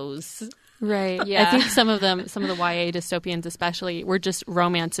those. Right. Yeah. I think some of the YA dystopians especially were just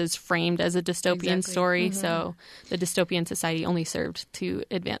romances framed as a dystopian story. So the dystopian society only served to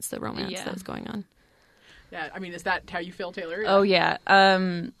advance the romance that was going on. Yeah. I mean, is that how you feel, Taylor? Oh, yeah.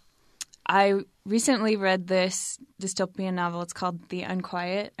 I recently read this dystopian novel. It's called The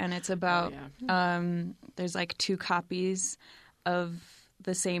Unquiet, and it's about there's like two copies of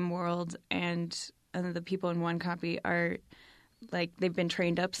the same world, and the people in one copy are like they've been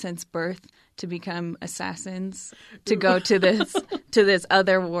trained up since birth to become assassins to go to this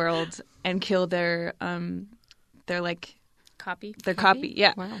other world and kill their like copy.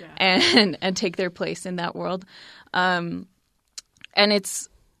 Wow. And take their place in that world. And it's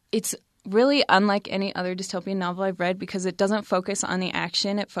really unlike any other dystopian novel I've read because it doesn't focus on the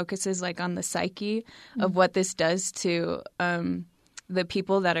action. It focuses like on the psyche of what this does to the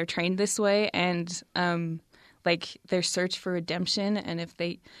people that are trained this way, and like their search for redemption, and if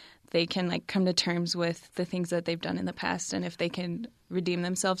they can like come to terms with the things that they've done in the past, and if they can redeem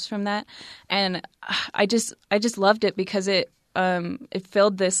themselves from that. And I just loved it because it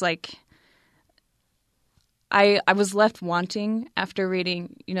filled this like. I was left wanting after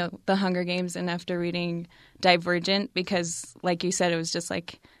reading, The Hunger Games and after reading Divergent because, like you said, it was just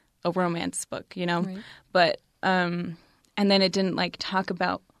like a romance book, Right. But and then it didn't like talk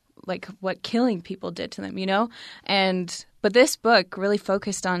about like what killing people did to them, but this book really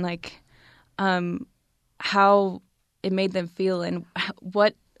focused on like how it made them feel and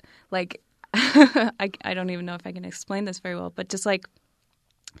what like I don't even know if I can explain this very well, but just like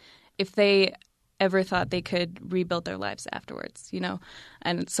if they ever thought they could rebuild their lives afterwards,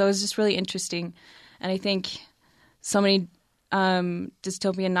 and so it was just really interesting. And I think so many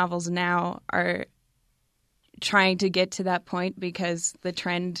dystopian novels now are trying to get to that point because the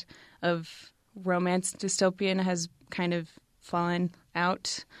trend of romance dystopian has kind of fallen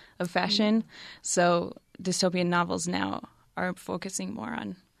out of fashion. So dystopian novels now are focusing more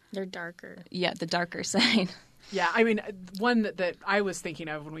on they're darker. Yeah, the darker side. Yeah, I mean, one that I was thinking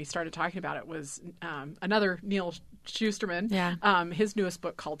of when we started talking about it was another Neal Shusterman. Yeah. His newest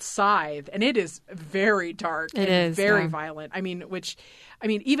book called Scythe, and it is very dark very violent. I mean,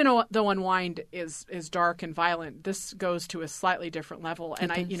 even though Unwind is dark and violent, this goes to a slightly different level.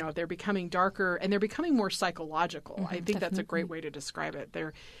 And they're becoming darker and they're becoming more psychological. I think that's a great way to describe it.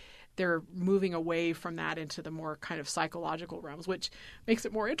 They're moving away from that into the more kind of psychological realms, which makes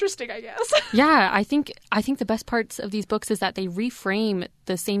it more interesting, I guess. Yeah, I think the best parts of these books is that they reframe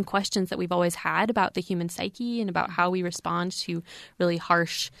the same questions that we've always had about the human psyche and about how we respond to really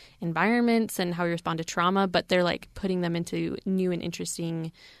harsh environments and how we respond to trauma, but they're like putting them into new and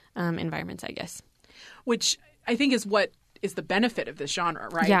interesting environments, I guess. Which I think is what is the benefit of this genre,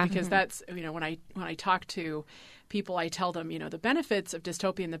 right? Yeah. Because that's, when I talk to people, I tell them, the benefits of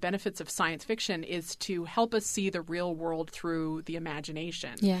dystopian, the benefits of science fiction is to help us see the real world through the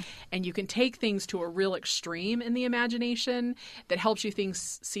imagination. Yeah. And you can take things to a real extreme in the imagination that helps you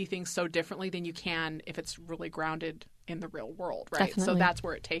see things so differently than you can if it's really grounded in the real world, right? Definitely. So that's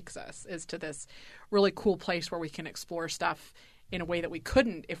where it takes us, is to this really cool place where we can explore stuff in a way that we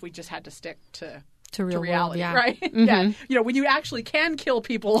couldn't if we just had to stick to real reality, world, yeah. right? Mm-hmm. Yeah. When you actually can kill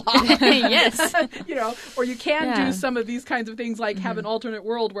people off. Yes. Or you can do some of these kinds of things like have an alternate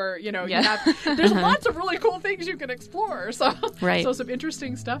world where, you have, there's lots of really cool things you can explore. So, so some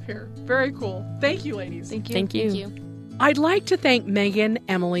interesting stuff here. Very cool. Thank you, ladies. Thank you. I'd like to thank Megan,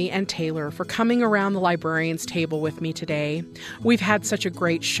 Emily, and Taylor for coming around the librarian's table with me today. We've had such a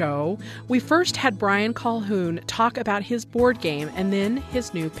great show. We first had Brian Colhoun talk about his board game and then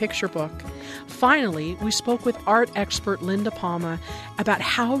his new picture book. Finally, we spoke with art expert Linda Palma about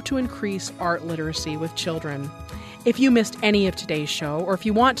how to increase art literacy with children. If you missed any of today's show, or if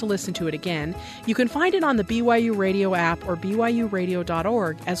you want to listen to it again, you can find it on the BYU Radio app or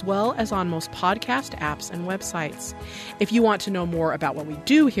byuradio.org, as well as on most podcast apps and websites. If you want to know more about what we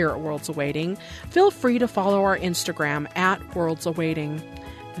do here at Worlds Awaiting, feel free to follow our Instagram at Worlds Awaiting.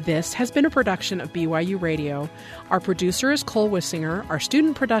 This has been a production of BYU Radio. Our producer is Cole Wissinger, our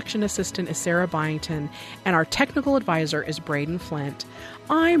student production assistant is Sarah Byington, and our technical advisor is Braden Flint.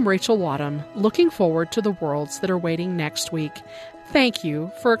 I'm Rachel Wadham, looking forward to the worlds that are waiting next week. Thank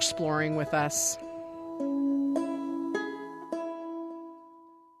you for exploring with us.